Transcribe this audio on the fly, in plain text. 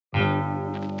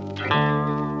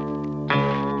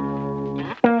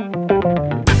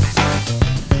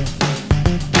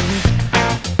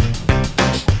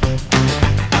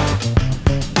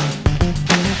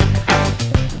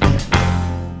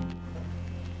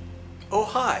Oh,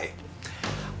 hi.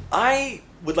 I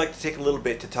would like to take a little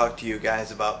bit to talk to you guys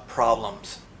about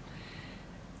problems.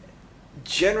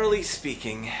 Generally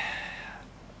speaking,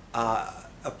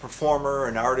 a performer,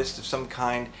 an artist of some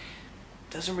kind,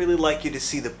 doesn't really like you to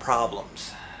see the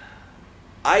problems.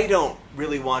 I don't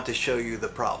really want to show you the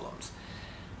problems,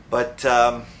 but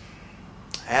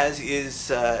this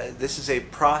is a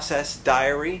process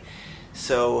diary,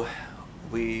 so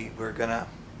we're gonna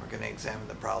examine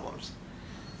the problems.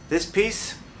 This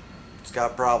piece, it's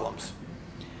got problems.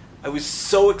 I was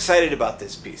so excited about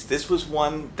this piece. This was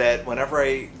one that whenever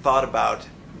I thought about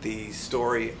the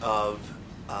story of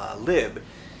Lib,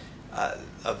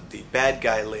 of the bad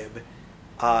guy Lib,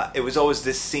 it was always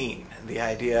this scene, the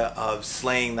idea of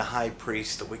slaying the high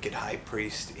priest, the wicked high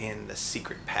priest in the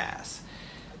secret pass.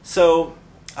 So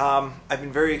I've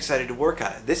been very excited to work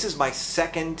on it. This is my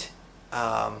second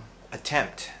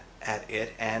attempt at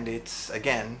it, and it's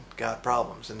again got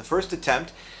problems. In the first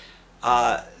attempt,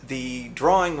 the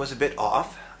drawing was a bit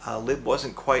off. Lib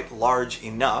wasn't quite large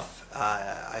enough.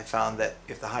 I found that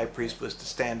if the high priest was to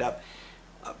stand up,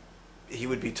 he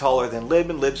would be taller than Lib,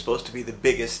 and Lib's supposed to be the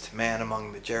biggest man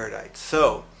among the Jaredites.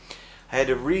 So I had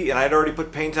to and I'd already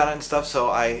put paint on it and stuff,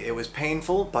 so it was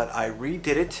painful, but I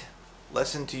redid it.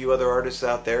 Lesson to you other artists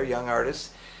out there, young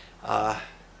artists.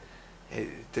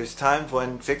 There's times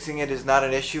when fixing it is not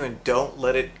an issue, and don't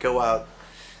let it go out.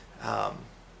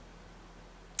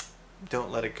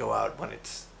 Don't let it go out when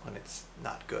it's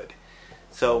not good.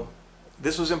 So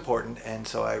this was important, and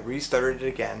so I restarted it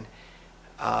again.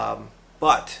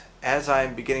 But as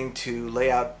I'm beginning to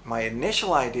lay out my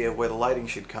initial idea of where the lighting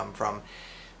should come from,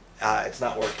 it's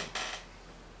not working.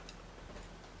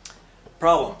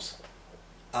 Problems.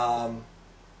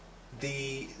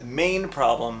 The main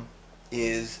problem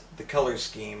is the color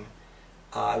scheme.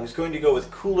 I was going to go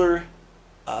with cooler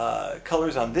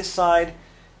colors on this side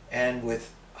and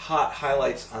with hot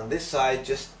highlights on this side,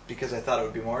 just because I thought it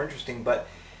would be more interesting, but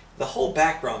the whole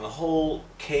background, the whole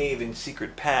cave in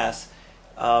Secret Pass,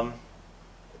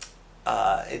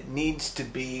 it needs to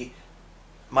be...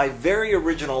 My very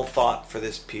original thought for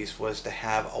this piece was to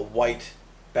have a white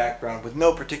background with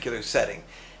no particular setting,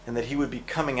 and that he would be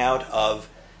coming out of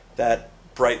that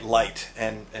bright light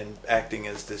and acting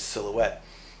as this silhouette.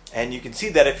 And you can see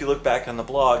that if you look back on the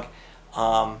blog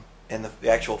and the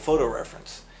actual photo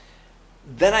reference.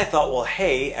 Then I thought, well,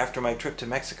 hey, after my trip to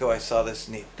Mexico, I saw this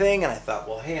neat thing, and I thought,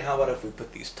 well, hey, how about if we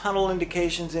put these tunnel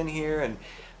indications in here, and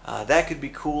that could be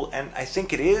cool. And I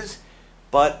think it is,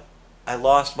 but I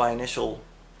lost my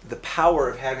the power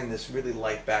of having this really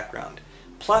light background.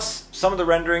 Plus, some of the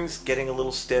renderings getting a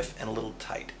little stiff and a little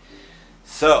tight.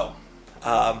 So,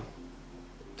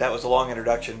 that was a long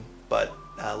introduction, but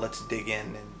let's dig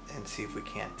in and see if we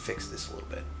can't fix this a little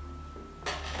bit.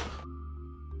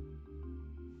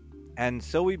 And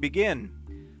so we begin.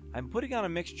 I'm putting on a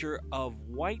mixture of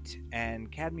white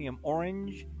and cadmium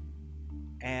orange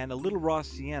and a little raw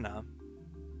sienna,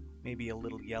 maybe a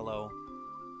little yellow.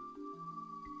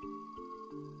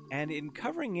 And in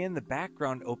covering in the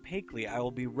background opaquely, I will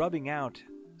be rubbing out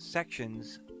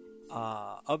sections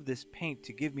of this paint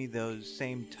to give me those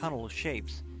same tunnel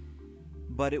shapes.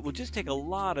 But it will just take a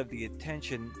lot of the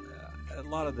attention, a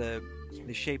lot of the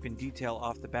shape and detail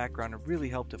off the background, and really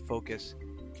help to focus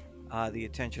the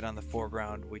attention on the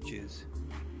foreground, which is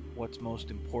what's most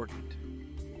important.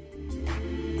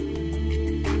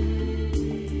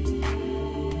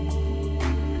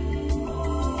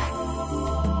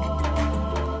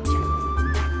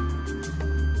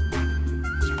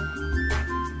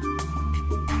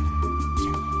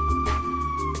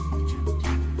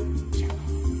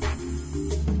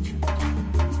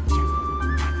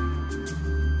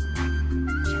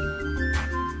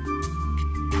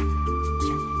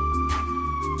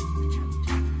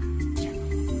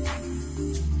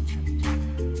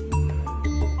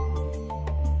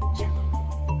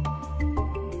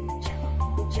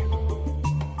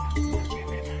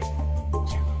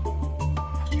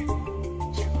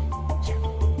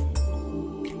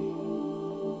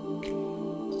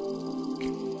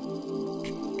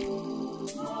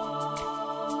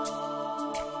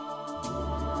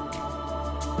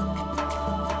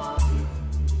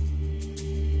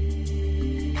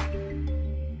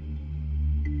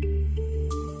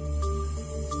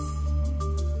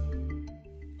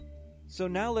 So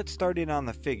now let's start in on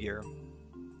the figure.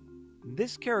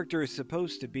 This character is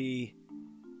supposed to be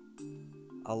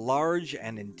a large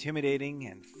and intimidating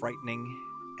and frightening,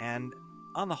 and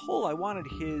on the whole I wanted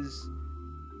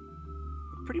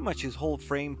pretty much his whole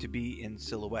frame to be in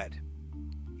silhouette.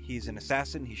 He's an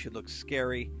assassin, he should look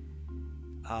scary,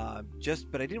 but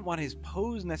I didn't want his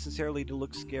pose necessarily to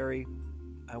look scary.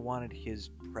 I wanted his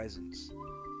presence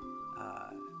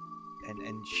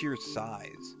and sheer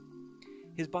size.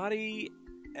 His body,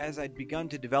 as I'd begun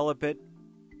to develop it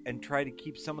and try to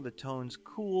keep some of the tones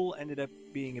cool, ended up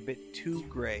being a bit too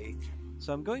gray.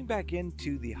 So I'm going back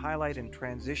into the highlight and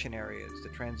transition areas, the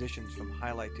transitions from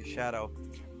highlight to shadow,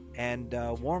 and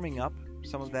warming up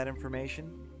some of that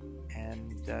information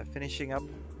and finishing up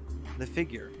the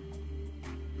figure.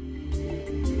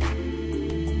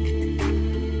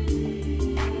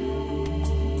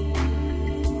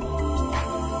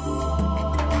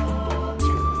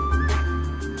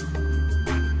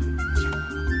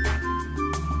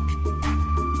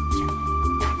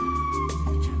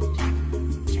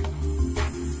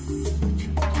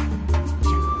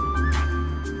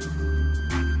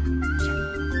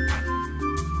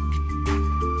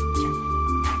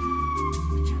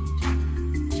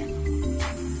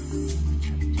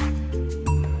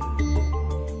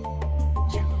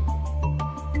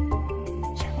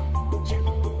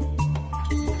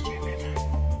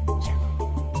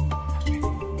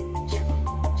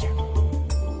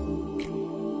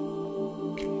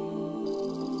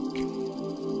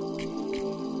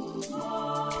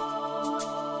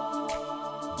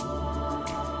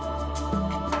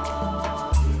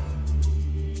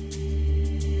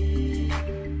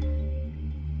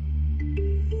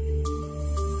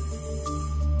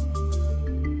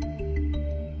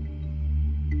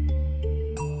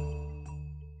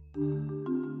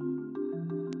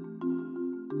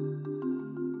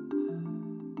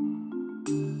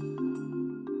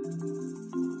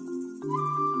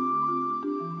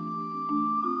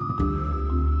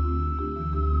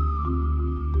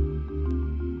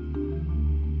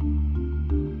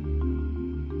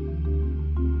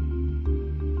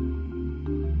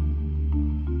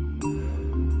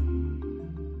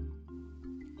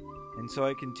 And so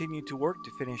I continued to work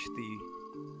to finish the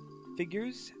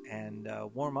figures and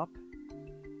warm up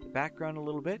the background a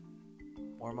little bit,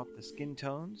 warm up the skin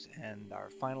tones, and our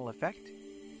final effect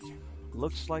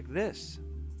looks like this.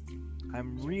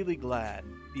 I'm really glad,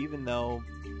 even though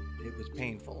it was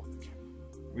painful,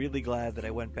 really glad that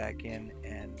I went back in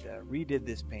and redid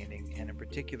this painting, and in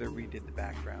particular redid the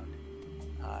background.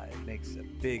 It makes a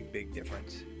big, big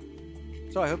difference.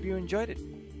 So I hope you enjoyed it.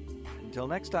 Until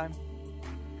next time.